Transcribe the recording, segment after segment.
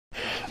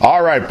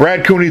All right,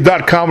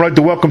 BradCooney.com. I'd like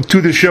to welcome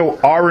to the show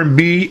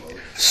R&B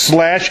 /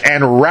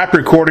 and rap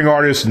recording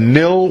artist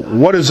Nil.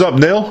 What is up,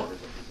 Nil?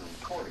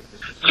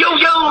 Yo,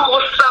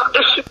 what's up?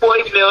 It's your boy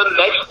Nil,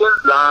 next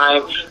in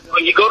line.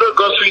 When you go to a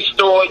grocery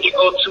store, you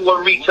go to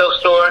a retail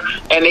store,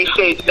 and they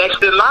say,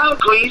 next in line,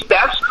 please,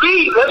 that's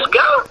me. Let's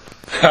go.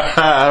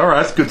 All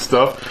right, that's good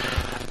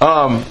stuff.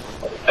 All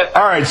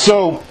right,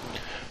 so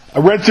I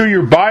read through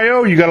your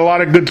bio. You got a lot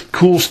of good,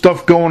 cool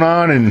stuff going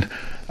on, and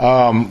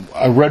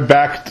I read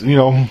back,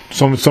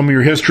 some of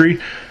your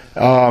history.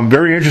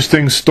 Very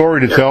interesting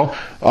story to tell.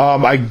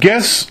 I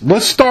guess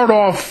let's start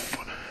off.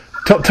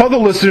 Tell the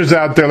listeners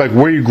out there, like,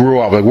 where you grew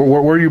up, like, where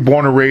were you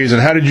born and raised,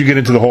 and how did you get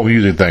into the whole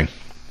music thing?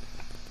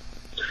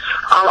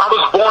 I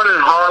was born in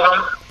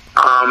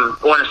Harlem,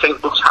 born in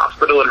St. Luke's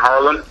Hospital in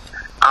Harlem.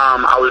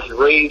 I was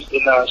raised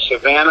in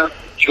Savannah,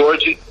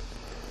 Georgia,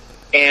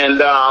 and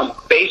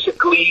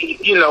basically,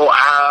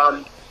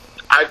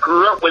 I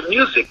grew up with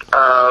music.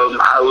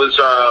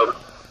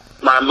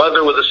 My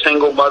mother was a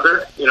single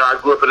mother. I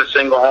grew up in a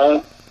single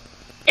home.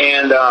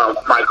 And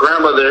my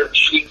grandmother,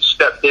 she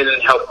stepped in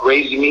and helped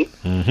raising me.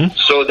 Mm-hmm.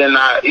 So then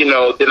I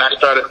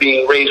started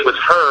being raised with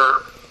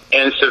her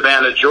in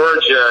Savannah,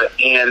 Georgia.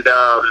 And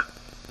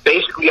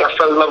basically I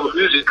fell in love with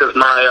music because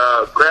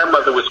my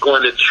grandmother was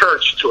going to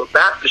church, to a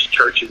Baptist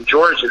church in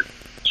Georgia.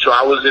 So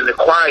I was in the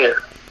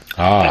choir.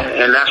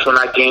 And that's when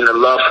I gained a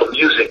love for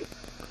music.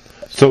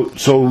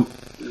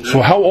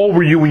 So how old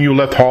were you when you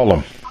left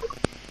Harlem?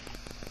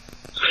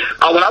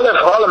 When I left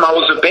Harlem, I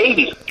was a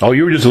baby. Oh,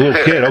 you were just a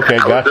little kid. Okay,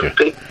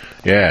 gotcha.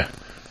 Yeah,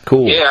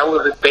 cool. Yeah, I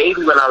was a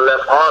baby when I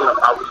left Harlem.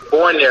 I was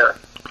born there,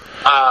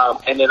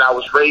 and then I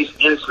was raised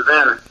in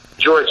Savannah,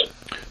 Georgia.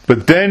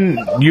 But then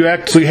you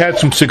actually had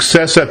some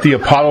success at the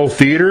Apollo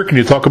Theater. Can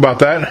you talk about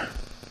that?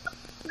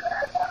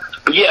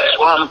 Yes.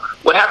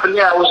 What happened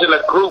there, I was in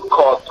a group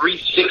called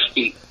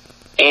 360,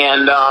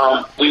 and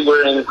we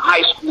were in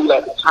high school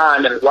at the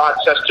time in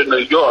Rochester, New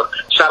York.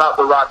 Shout out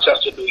to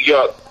Rochester, New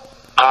York.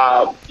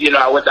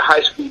 I went to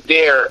high school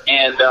there,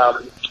 and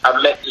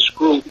I met this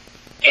group,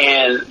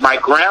 and my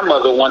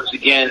grandmother, once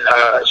again,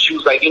 she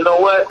was like, you know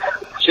what,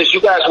 since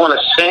you guys want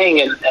to sing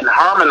and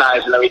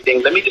harmonize and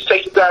everything, let me just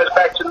take you guys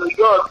back to New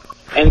York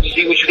and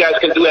see what you guys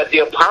can do at the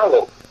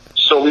Apollo.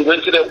 So we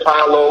went to the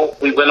Apollo,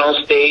 we went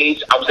on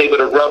stage, I was able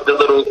to rub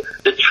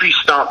the tree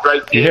stump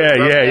right there.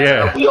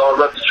 Yeah. We all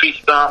rubbed the tree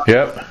stump.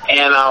 Yep.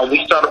 And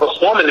we started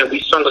performing, and we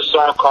sung a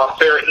song called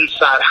Fair East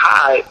Side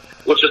High,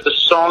 which was the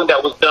song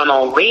that was done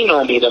on Lean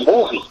on Me, the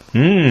movie.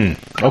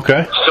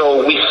 Okay.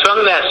 So we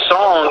sung that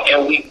song,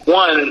 and we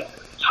won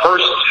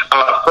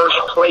first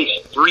place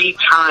 3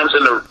 times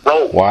in a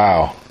row.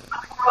 Wow.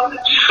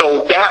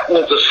 So that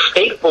was a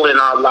staple in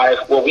our life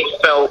where we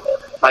felt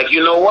like,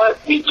 you know what,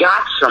 we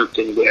got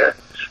something there.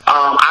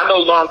 I no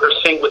longer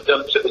sing with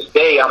them to this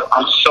day.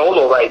 I'm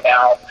solo right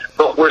now,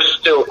 but we're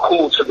still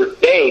cool to this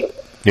day.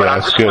 But I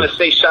just want to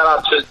say shout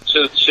out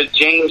to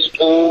James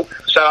Poole,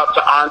 shout out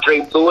to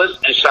Andre Lewis,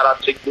 and shout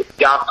out to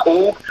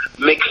Yakub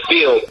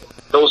McField.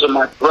 Those are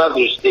my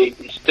brothers. They're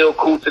still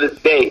cool to this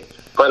day.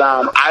 But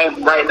I'm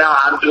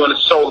doing a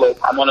solo.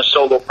 I'm on a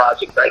solo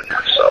project right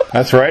now. So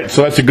that's right.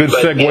 So that's a good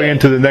segue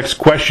into the next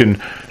question.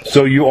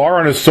 So you are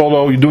on a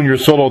solo. You're doing your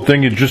solo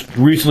thing. You just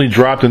recently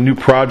dropped a new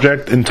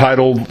project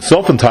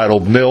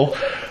self-entitled Nil.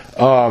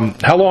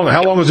 How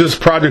long has this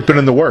project been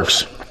in the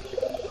works?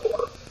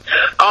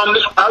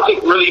 This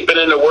project really been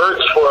in the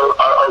works for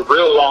a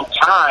real long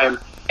time,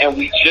 and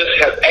we just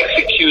have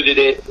executed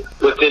it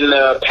within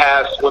the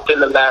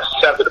last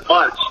 7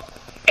 months,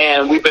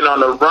 and we've been on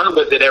the run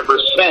with it ever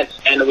since.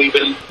 And we've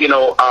been,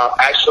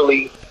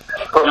 actually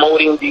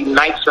promoting the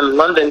Nights in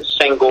London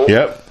single.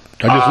 Yep,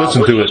 I just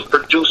listened to it. Which was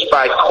produced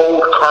by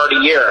Cole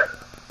Cartier.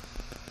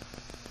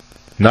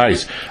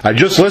 Nice. I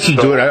just listened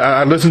to it.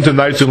 I listened to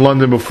Nights in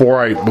London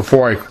before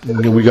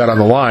we got on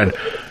the line.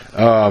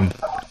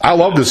 I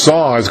love this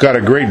song. It's got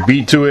a great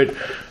beat to it.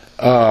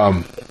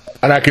 And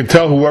I can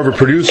tell whoever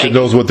produced it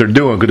knows what they're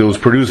doing because it was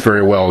produced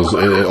very well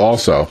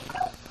also.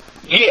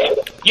 Yeah.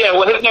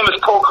 Well, his name is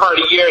Cole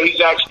Cartier.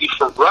 He's actually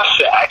from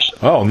Russia, actually.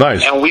 Oh,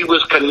 nice. And we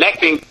was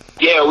connecting.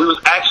 Yeah, we was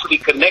actually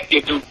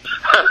connected to,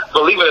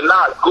 believe it or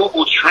not,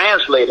 Google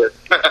Translator.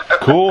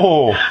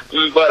 Cool.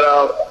 But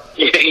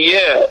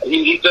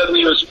he doesn't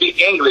even speak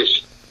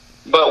English.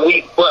 But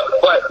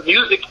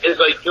music is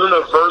a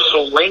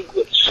universal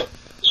language.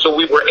 So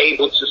we were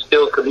able to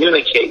still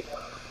communicate.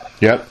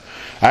 Yep.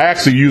 I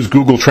actually use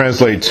Google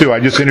Translate, too. I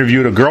just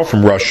interviewed a girl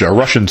from Russia, a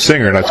Russian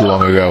singer, not too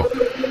long ago.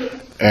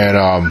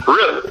 And,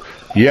 really?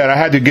 Yeah, and I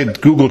had to get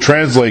Google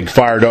Translate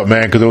fired up,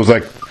 man, because there was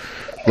like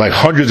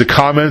hundreds of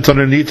comments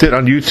underneath it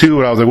on YouTube,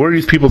 and I was like, what are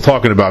these people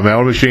talking about, man? I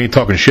want to make sure you ain't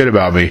talking shit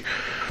about me.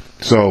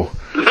 So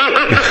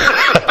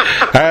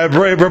I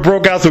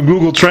broke out some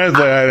Google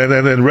Translate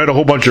and then read a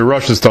whole bunch of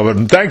Russian stuff,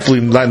 and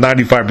thankfully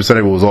 95% of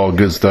it was all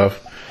good stuff.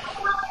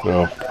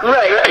 So.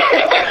 Right.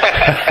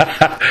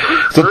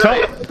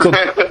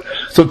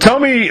 So tell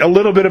me a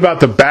little bit about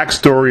the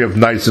backstory of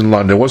Nights in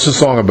London. What's the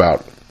song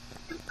about?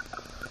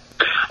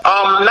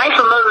 Nights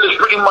in London is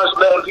pretty much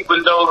letting people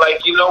know,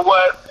 like, you know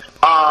what?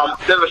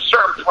 there's a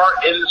certain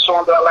part in the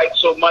song that I like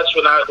so much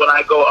when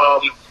I go,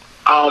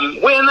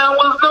 when I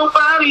was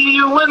nobody,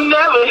 you were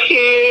never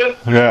here.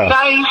 Yeah.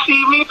 Now you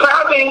see me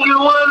popping, you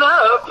were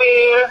up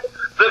here.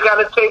 Look how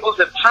the tables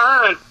have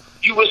turned.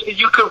 You wish that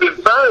you could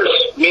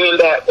reverse, meaning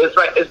that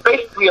it's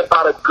basically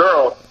about a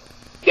girl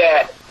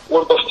that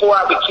before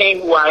I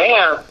became who I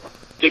am,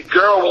 the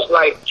girl was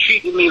like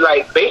treating me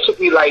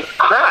basically like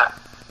crap.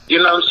 You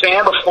know what I'm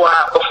saying? Before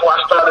I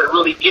started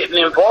really getting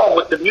involved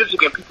with the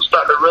music and people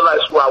started to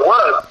realize who I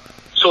was.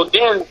 So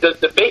then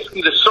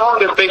basically the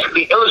song is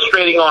basically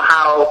illustrating on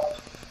how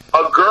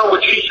a girl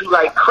would treat you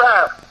like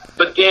crap,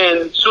 but then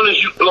as soon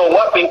as you blow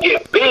up and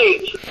get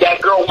big,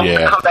 that girl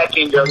wants to come back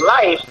in your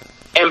life.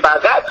 And by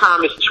that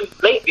time, it's too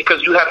late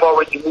because you have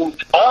already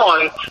moved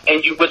on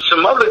and you with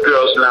some other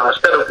girls now.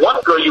 Instead of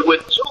one girl, you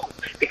with two.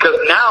 Because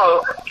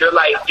now you're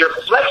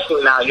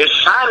flexing now, you're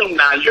shining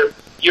now, you've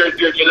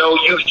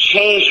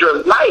changed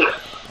your life.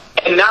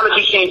 And now that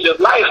you changed your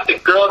life, the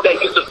girl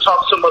that used to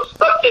talk so much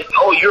stuff that,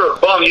 oh, you're a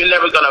bum, you're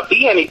never going to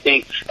be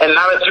anything. And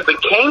now that you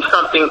became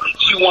something,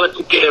 she wanted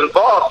to get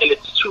involved and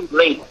it's too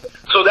late.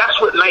 So that's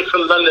what Night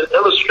from London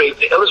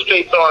illustrates. It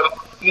illustrates on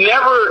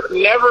never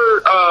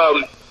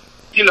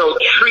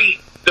treat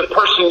the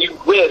person you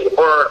with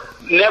or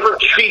never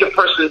treat a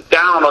person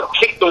down or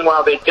kick them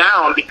while they're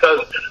down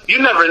because you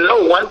never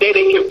know. One day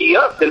they can be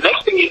up. The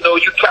next thing you know,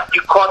 you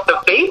caught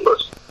the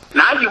vapors.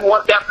 Now you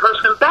want that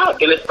person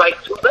back, and it's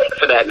too late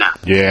for that now.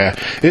 Yeah.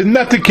 Isn't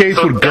that the case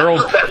with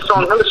girls? That's what that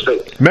song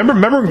illustrates.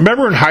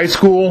 Remember in high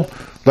school,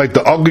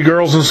 the ugly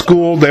girls in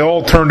school, they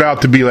all turned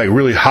out to be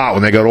really hot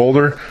when they got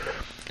older.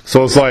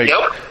 So it's all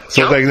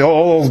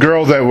those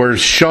girls that were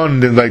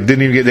shunned and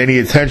didn't even get any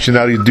attention.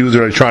 Now these dudes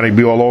are trying to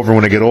be all over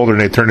when they get older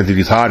and they turn into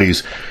these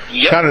hotties.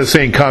 Yep. Kind of the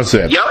same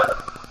concept. Yep.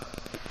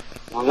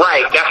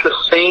 Right. That's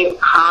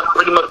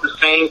pretty much the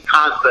same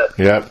concept.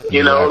 Yep.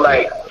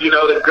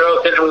 The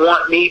girls didn't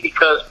want me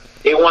because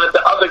they wanted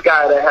the other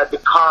guy that had the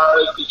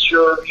cars, the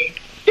jewelry.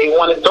 They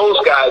wanted those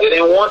guys. They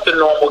didn't want the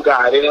normal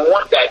guy. They didn't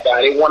want that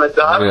guy. They wanted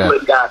the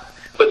hustling guy.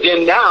 But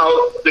then now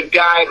the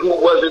guy who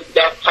wasn't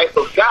that type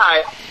of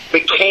guy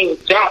became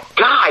that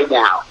guy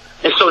now.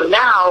 And so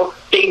now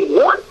they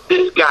want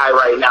this guy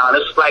right now. And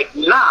it's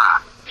nah,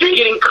 you're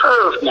getting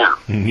curved now.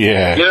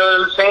 Yeah. You know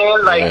what I'm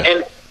saying?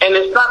 And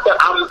it's not that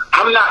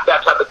I'm not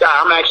that type of guy.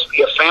 I'm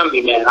actually a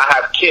family man. I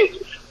have kids.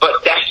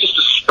 But that's just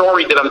a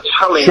story that I'm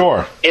telling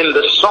in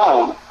the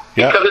song.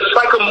 Yep. Because it's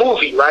like a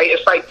movie, right?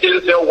 It's like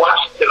Denzel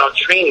Washington on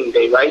Training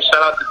Day, right?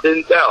 Shout out to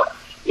Denzel.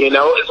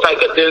 It's like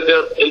a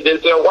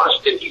Denzel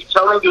Washington. He's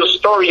telling you a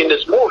story in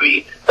this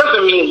movie.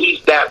 Doesn't mean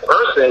he's that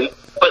person.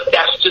 But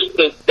that's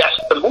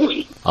the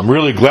movie. I'm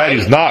really glad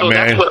he's not,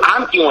 man. That's what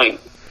I'm doing.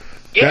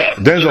 Yeah,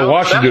 Denzel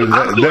Washington. All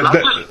I'm doing is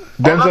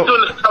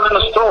telling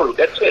a story.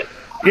 That's it.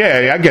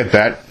 Yeah, I get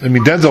that. I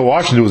mean, Denzel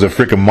Washington was a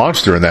freaking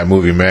monster in that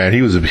movie, man.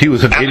 He was an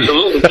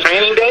absolutely idiot.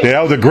 Training Day. Yeah,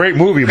 that was a great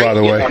movie, by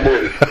the way.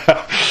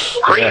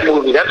 Great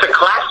movie. That's a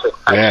classic.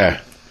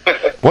 Yeah.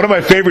 One of my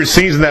favorite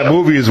scenes in that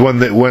movie is when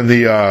the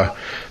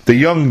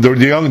young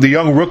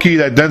rookie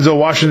that Denzel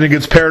Washington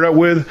gets paired up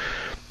with.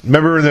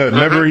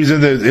 Remember he's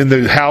in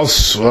the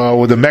house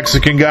with the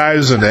Mexican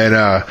guys and they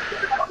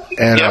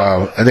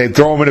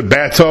throw him in a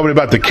bathtub and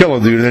about to kill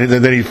him, dude. And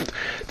then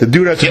the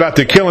dude that's about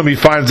to kill him, he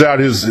finds out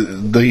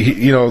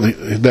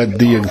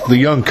the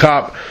young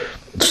cop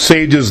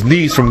saved his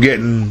niece from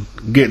getting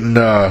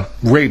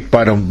raped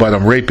by them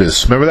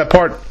rapists. Remember that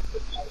part?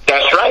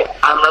 That's right.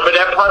 I remember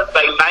that part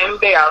night and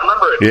day. I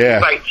remember it.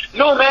 Yeah. It's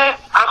no, man,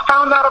 I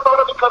found out about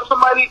it because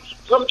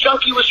some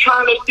junkie was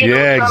trying to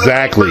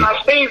exactly. And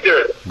I saved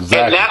her. Exactly.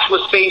 And that's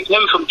what saved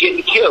him from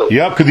getting killed.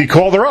 Yep, because he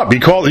called her up. He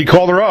called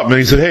her up and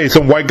he said, "Hey,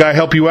 some white guy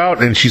help you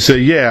out?" And she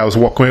said, "Yeah, I was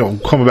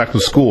coming back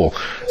from school."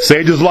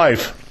 Saved his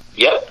life.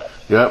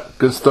 Yep.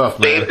 Good stuff,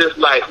 man. Saved his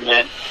life,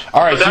 man.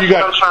 All right, so that's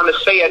what I'm trying to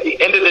say. At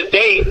the end of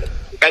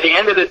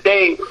the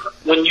day,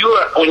 when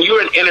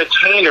you're an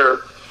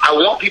entertainer, I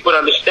want people to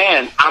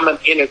understand I'm an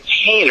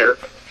entertainer.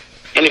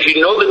 And if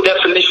you know the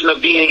definition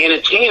of being an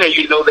entertainer,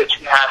 you know that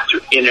you have to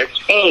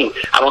entertain.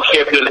 I don't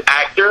care if you're an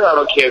actor. I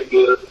don't care if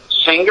you're a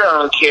singer.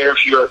 I don't care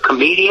if you're a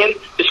comedian.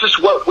 This is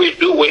what we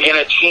do. We're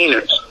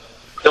entertainers.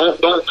 Don't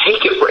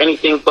take it for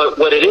anything but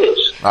what it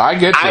is. I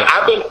get that.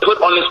 I've been put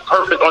on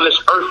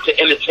this earth to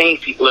entertain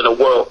people in the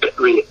world,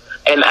 period.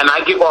 And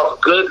I give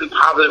off good and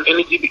positive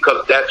energy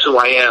because that's who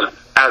I am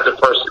as a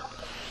person.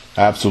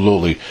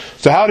 Absolutely.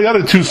 So how are the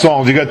other two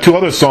songs? You got two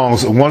other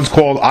songs. One's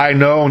called I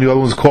Know and the other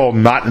one's called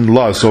Not in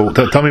Love. So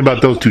tell me about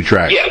those two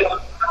tracks. Yeah.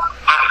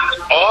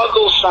 All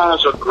those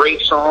songs are great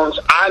songs.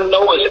 I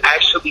Know is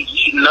actually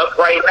heating up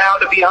right now,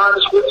 to be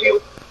honest with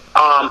you.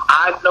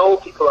 I Know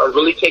people are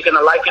really taking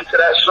a liking to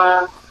that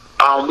song.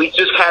 We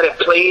just had it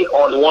played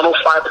on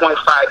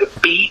 105.5 The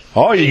Beat.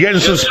 Oh, you're getting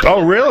some...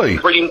 Oh, really?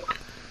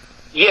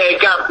 Yeah,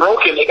 it got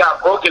broken. It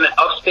got broken in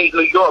upstate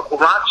New York,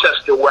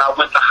 Rochester, where I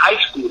went to high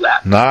school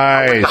at. Nice.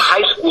 I went to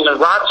high school in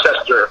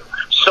Rochester.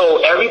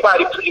 So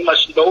everybody pretty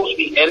much knows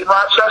me in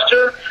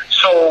Rochester.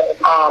 So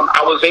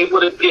I was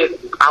able to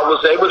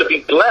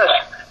be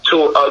blessed to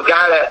a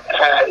guy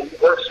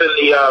that works in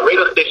the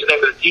radio station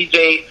named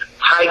DJ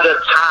Tiger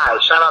Ty.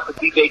 Shout out to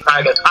DJ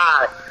Tiger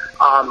Ty.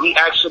 He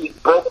actually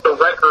broke the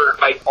record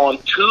like on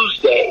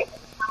Tuesday,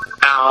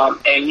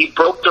 and he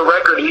broke the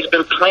record. He's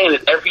been playing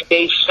it every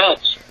day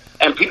since.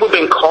 And people have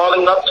been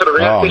calling up to the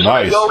radio station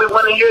like, yo, we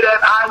want to hear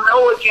that I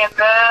Know again,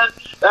 man.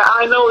 That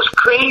I Know is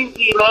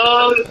crazy,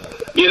 man.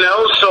 You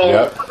know,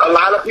 so a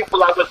lot of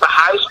people I went to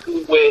high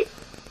school with,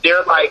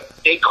 they're like,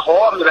 they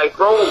call me like,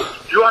 bro,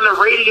 you're on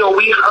the radio.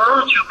 We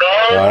heard you,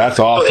 man. Oh, that's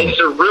awesome. So it's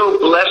a real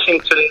blessing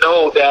to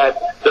know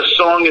that the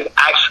song is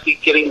actually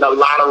getting a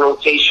lot of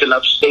rotation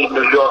upstate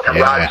New York and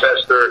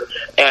Rochester,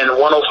 and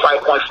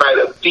 105.5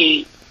 The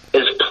Beat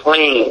is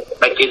playing.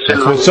 Like it's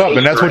that's what's up,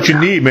 and that's what you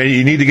need, man.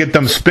 You need to get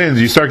them spins.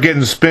 You start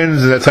getting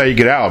spins, and that's how you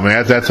get out,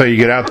 man. That's how you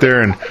get out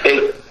there, and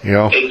you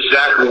know.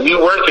 Exactly. We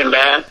working,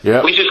 man.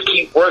 Yeah. We just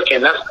keep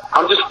working.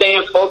 I'm just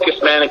staying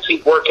focused, man, and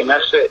keep working.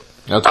 That's it.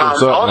 That's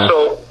what's up,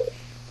 also,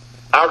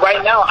 man.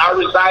 Right now, I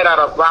reside out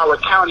of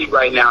Broward County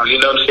right now, you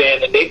know what I'm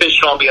saying? And they've been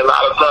showing me a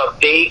lot of love.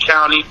 Dade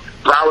County,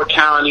 Broward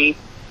County,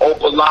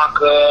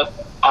 Opelika,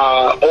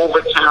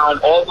 Overtown,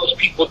 all those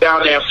people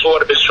down there in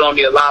Florida have been showing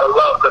me a lot of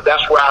love because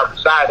that's where I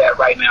reside at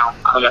right now.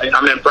 I'm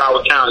in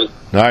Broward County.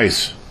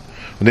 Nice.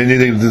 They need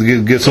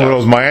to get some of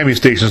those Miami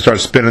stations to start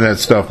spinning that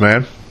stuff,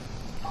 man.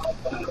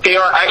 They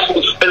are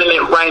actually spinning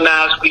it right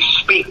now as we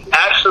speak.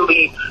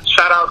 Actually,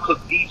 shout out to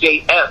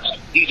DJ Epps.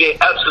 DJ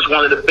Epps is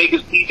one of the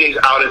biggest DJs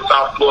out in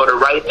South Florida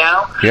right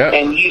now. Yeah.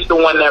 And he's the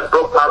one that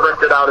broke my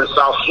record out in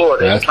South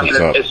Florida. It's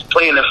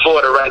playing in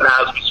Florida right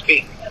now as we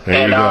speak.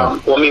 There you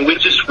go. I mean, we're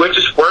just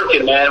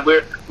working, man.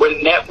 We're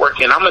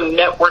networking. I'm a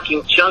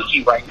networking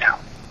junkie right now.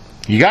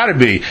 You got to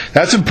be.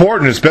 That's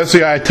important,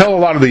 especially I tell a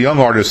lot of the young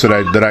artists that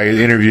I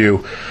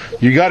interview.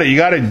 You got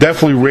to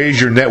definitely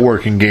raise your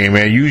networking game,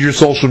 man. Use your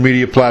social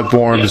media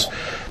platforms,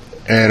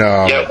 and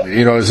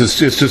you know,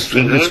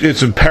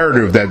 it's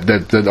imperative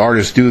that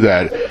artists do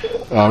that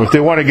if they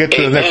want to get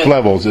to the next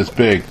levels. It's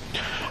big.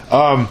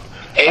 Amen.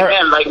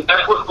 Right. Like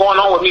that's what's going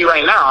on with me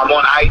right now. I'm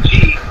on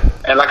IG,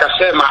 and like I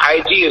said, my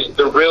IG is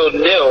The Real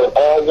Nil,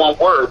 all one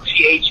word.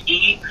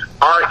 TheRealNil.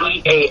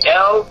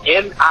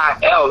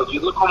 If you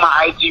look on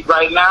my IG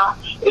right now,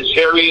 it's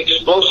very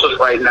explosive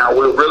right now.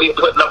 We're really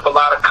putting up a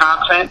lot of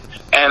content,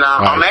 and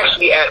I'm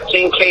actually at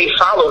 10K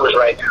followers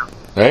right now.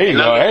 There you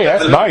go. Hey,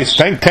 that's nice.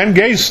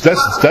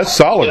 10Ks. That's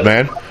solid,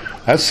 man.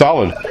 That's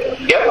solid.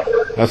 Yep.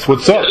 That's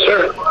what's up. Yes,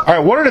 sir. All right.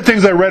 One of the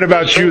things I read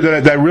about you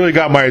that really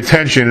got my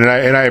attention, and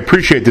I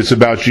appreciate this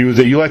about you, is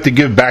that you like to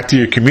give back to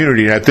your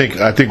community, and I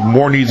think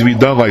more needs to be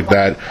done like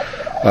that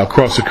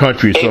across the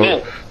country.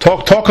 Amen. So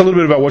talk a little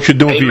bit about what you're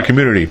doing for your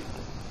community.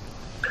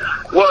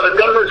 Well, the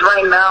thing is,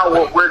 right now,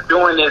 what we're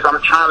doing is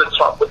I'm trying to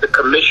talk with the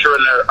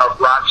commissioner of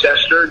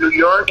Rochester, New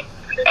York,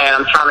 and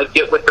I'm trying to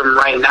get with them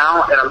right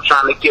now, and I'm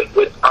trying to get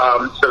with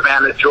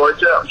Savannah,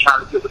 Georgia. I'm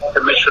trying to get with the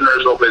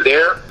commissioners over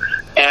there,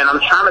 and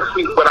I'm trying to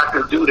see what I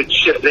can do to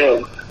chip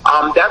in.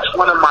 That's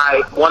one of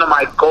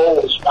my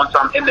goals once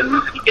I'm in the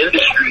music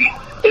industry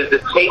is to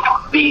take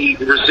the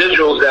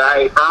residuals that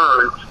I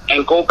earn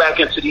and go back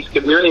into these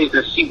communities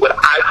and see what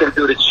I can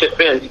do to chip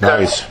in.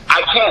 Because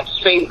I can't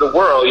save the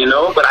world, you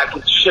know, but I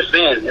can chip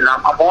in, and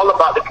I'm all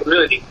about the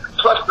community.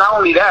 Plus, not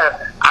only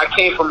that, I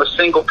came from a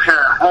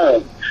single-parent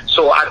home.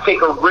 So I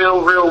take a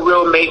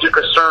real major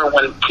concern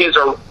when kids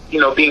are, you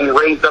know, being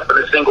raised up in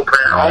a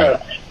single-parent home.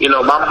 You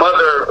know, my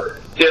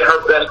mother did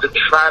her best to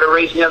try to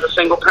raise me as a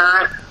single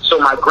parent. So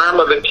my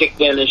grandmother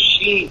kicked in, and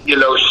she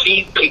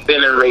kicked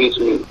in and raised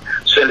me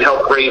and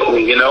helped raise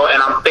me, you know.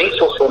 And I'm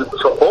thankful for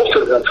both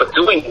of them for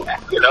doing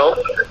that, you know.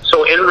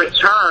 So in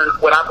return,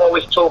 what I've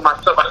always told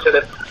myself, I said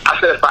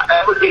if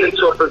I ever get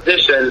into a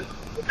position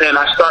and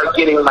I start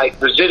getting like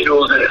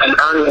residuals and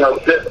earning a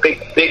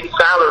big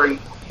salary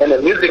in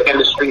the music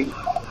industry,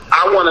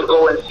 I want to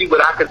go and see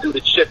what I can do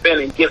to chip in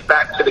and give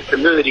back to the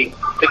community,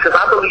 because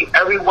I believe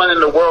everyone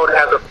in the world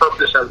has a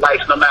purpose in life,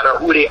 no matter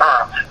who they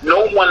are.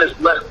 No one is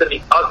less than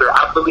the other.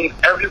 I believe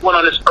everyone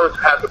on this earth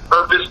has a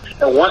purpose,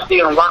 and once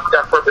they unlock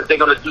that purpose, they're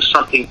going to do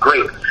something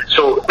great.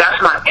 So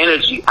that's my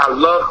energy. I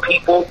love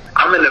people.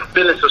 I'm in the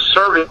business of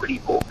serving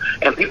people,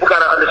 and people got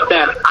to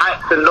understand,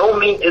 to know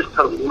me is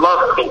to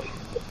love me,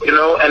 you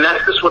know, and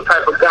that's just what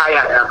type of guy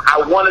I am.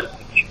 I want to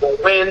see people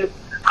win.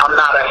 I'm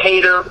not a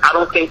hater. I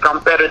don't think I'm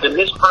better than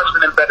this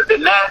person and better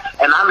than that,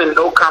 and I'm in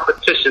no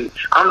competition.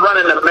 I'm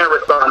running a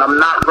marathon. I'm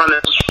not running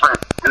a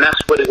sprint, and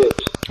that's what it is.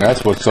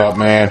 That's what's up,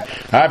 man.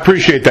 I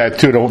appreciate that,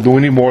 too.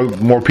 We need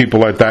more people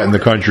like that in the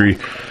country,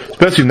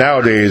 especially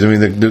nowadays. I mean,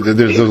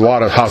 there's a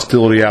lot of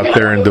hostility out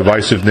there and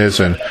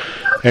divisiveness, and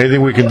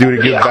anything we can do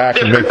to give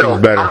back and make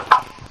things better.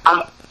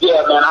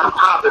 Yeah, man, I'm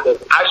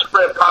positive. I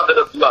spread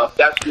positive love.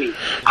 That's me.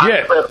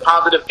 I spread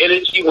positive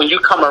energy. When you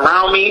come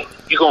around me,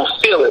 you're going to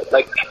feel it.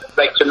 Like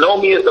to know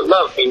me is to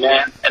love me,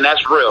 man. And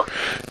that's real.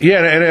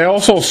 Yeah, and I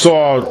also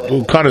saw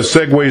kind of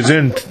segues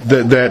in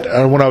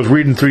that when I was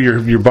reading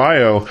through your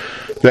bio,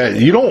 that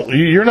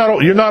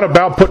you're not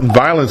about putting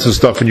violence and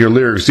stuff in your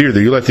lyrics either.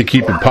 You like to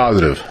keep it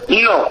positive.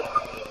 No,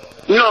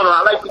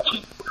 I like to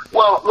keep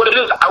Well, what it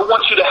is, I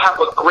want you to have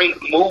a great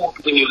mood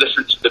when you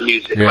listen to the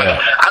music. Yeah. Like,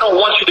 I don't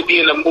want you to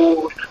be in a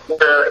mood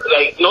where,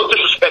 like, no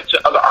disrespect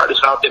to other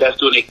artists out there that's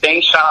doing their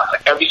thing. Shout out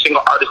to every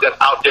single artist that's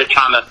out there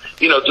trying to,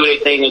 do their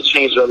thing and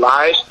change their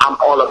lives. I'm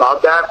all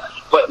about that.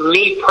 But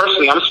me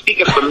personally, I'm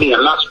speaking for me.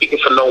 I'm not speaking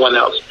for no one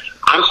else.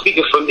 I'm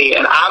speaking for me,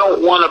 and I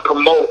don't want to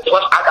promote.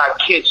 Plus, I got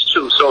kids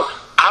too, so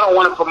I don't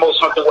want to promote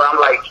something where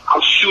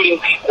I'm shooting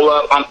people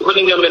up. I'm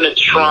putting them in the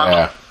trunk.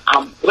 Yeah.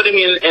 I'm putting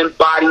them in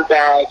body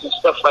bags and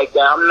stuff like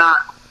that.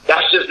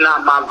 That's just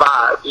not my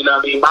vibe. You know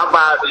what I mean? My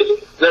vibe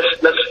is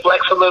let's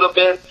flex a little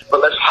bit, but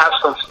let's have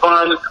some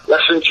fun.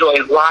 Let's enjoy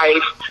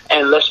life,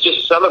 and let's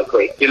just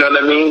celebrate. You know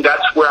what I mean?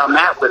 That's where I'm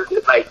at with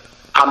it. Like,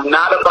 I'm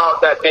not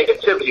about that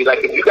negativity.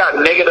 Like, if you got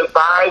negative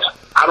vibes,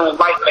 I don't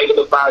like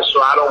negative vibes,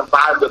 so I don't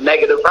vibe with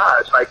negative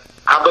vibes. Like,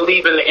 I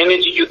believe in the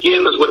energy you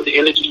give is what the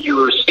energy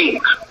you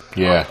receive.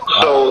 Yeah.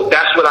 So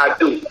that's what I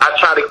do. I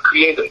try to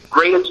create a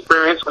great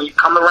experience when you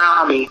come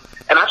around me,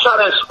 and I try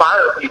to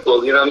inspire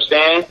people, you know what I'm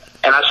saying?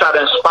 And I try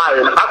to inspire.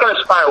 And if I can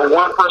inspire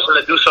one person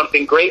to do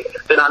something great,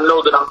 then I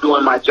know that I'm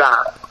doing my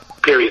job,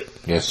 period.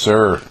 Yes,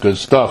 sir. Good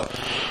stuff.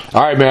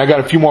 All right, man, I got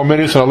a few more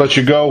minutes, and I'll let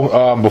you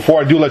go.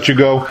 Before I do let you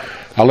go,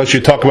 I'll let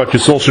you talk about your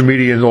social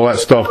media and all that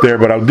stuff there,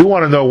 but I do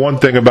want to know one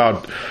thing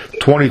about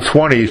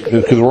 2020,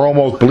 because we're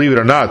almost, believe it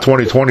or not,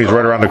 2020 is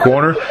right around the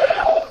corner.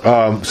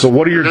 So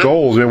what are your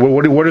goals? I mean,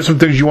 what are some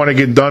things you want to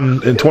get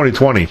done in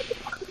 2020?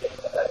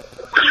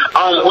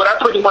 What I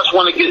pretty much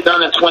want to get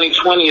done in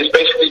 2020 is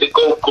basically to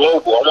go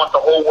global. I want the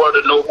whole world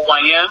to know who I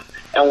am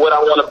and what I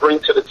want to bring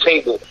to the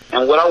table.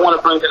 And what I want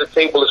to bring to the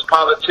table is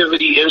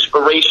positivity,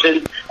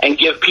 inspiration, and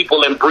give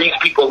people and breathe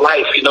people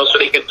life, so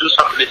they can do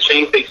something to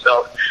change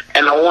themselves.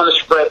 And I want to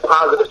spread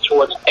positive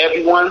towards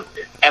everyone.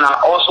 And I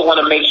also want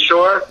to make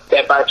sure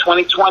that by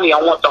 2020,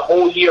 I want the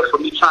whole year for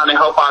me trying to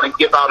help out and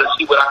give out and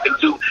see what I can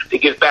do to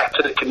give back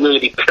to the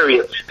community,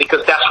 period.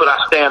 Because that's what I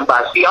stand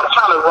by. See, I'm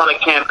trying to run a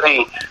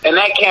campaign, and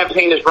that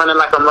campaign is running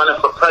like I'm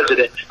running for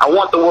president. I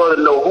want the world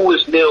to know who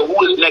is Neil,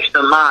 who is next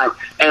in line.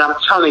 And I'm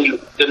telling you,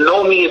 to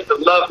know me is to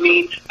love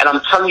me. And I'm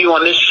telling you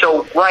on this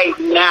show right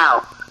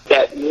now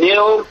that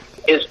Neil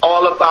is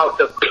all about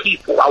the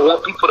people. I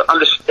want people to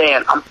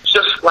understand I'm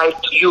just like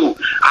you.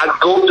 I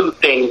go through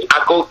things.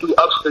 I go through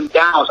ups and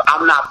downs.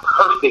 I'm not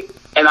perfect,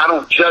 and I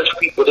don't judge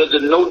people. There's a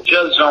no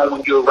judge zone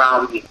when you're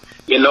around me.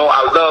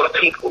 I love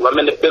people. I'm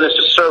in the business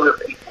of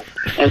serving people.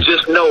 And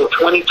just know,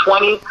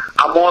 2020,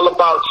 I'm all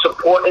about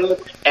supporting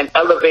and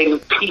elevating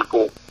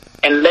people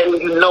and letting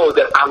you know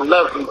that I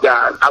love you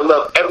guys. I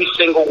love every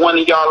single one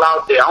of y'all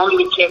out there. I don't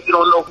even care if you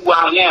don't know who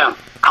I am.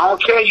 I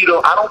don't care.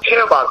 I don't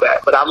care about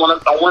that. But I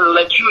want to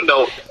let you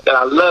know that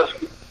I love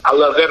you. I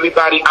love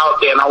everybody out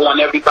there, and I want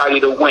everybody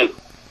to win.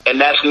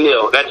 And that's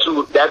Neil. That's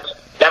who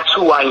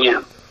I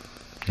am.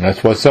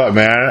 That's what's up,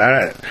 man.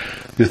 I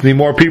just need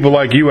more people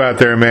like you out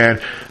there, man.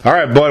 All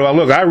right, bud. Well,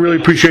 look, I really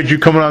appreciate you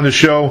coming on the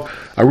show.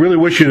 I really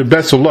wish you the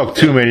best of luck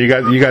too, man. You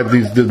got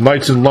the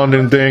Nights in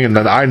London thing, and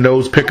then I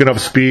know's picking up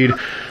speed.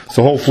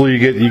 So hopefully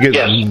you get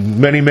yes.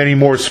 many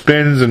more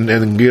spins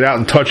and get out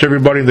and touch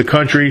everybody in the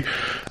country.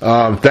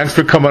 Thanks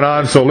for coming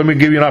on. So let me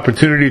give you an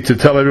opportunity to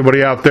tell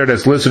everybody out there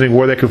that's listening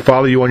where they can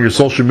follow you on your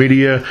social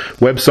media,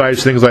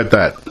 websites, things like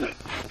that. All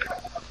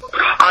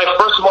right.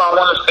 First of all, I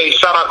want to say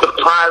shout out to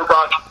Pride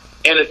Rock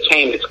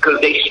Entertainment because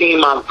they see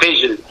my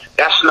vision.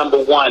 That's number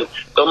one.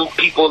 Them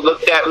people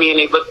looked at me and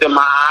they looked in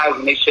my eyes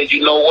and they said,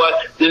 you know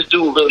what? This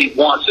dude really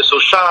wants it. So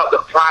shout out to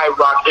Pride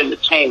Rock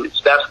Entertainment.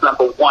 That's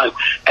number one.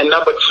 And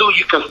number two,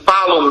 you can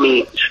follow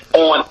me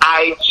on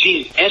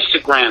IG,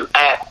 Instagram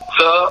at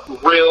The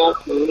Real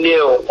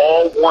Neil.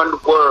 All one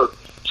word.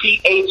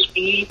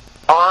 TheRealNil.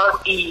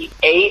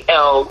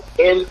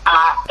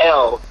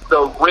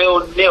 The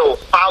Real Neil.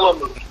 Follow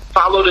me.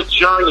 Follow the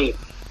journey.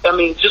 I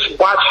mean, just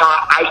watch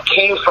how I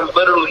came from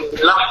literally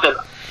nothing.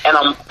 And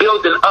I'm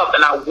building up,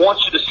 and I want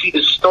you to see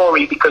the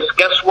story because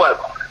guess what?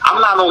 I'm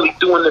not only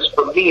doing this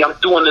for me, I'm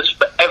doing this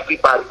for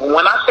everybody.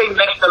 When I say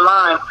next in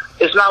line,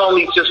 it's not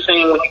only just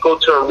saying when you go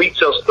to a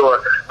retail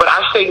store, but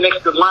I say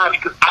next in line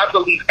because I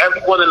believe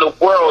everyone in the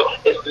world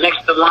is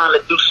next in line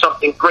to do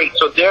something great.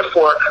 So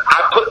therefore,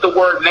 I put the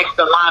word next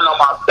in line on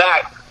my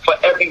back for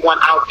everyone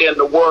out there in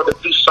the world to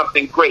do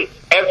something great.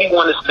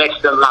 Everyone is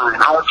next in line.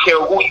 I don't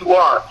care who you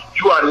are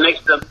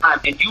next in line,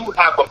 and you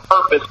have a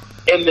purpose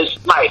in this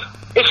life.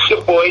 It's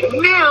your boy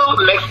Neil,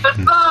 next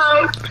in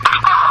line.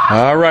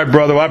 All right,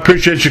 brother. Well, I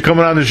appreciate you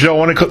coming on the show.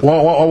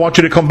 I want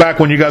you to come back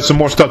when you got some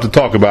more stuff to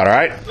talk about, all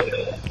right?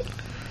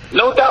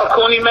 No doubt,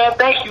 Coney, man.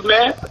 Thank you,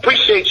 man.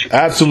 Appreciate you.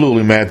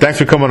 Absolutely, man. Thanks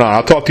for coming on.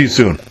 I'll talk to you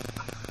soon.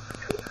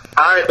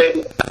 All right,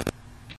 baby.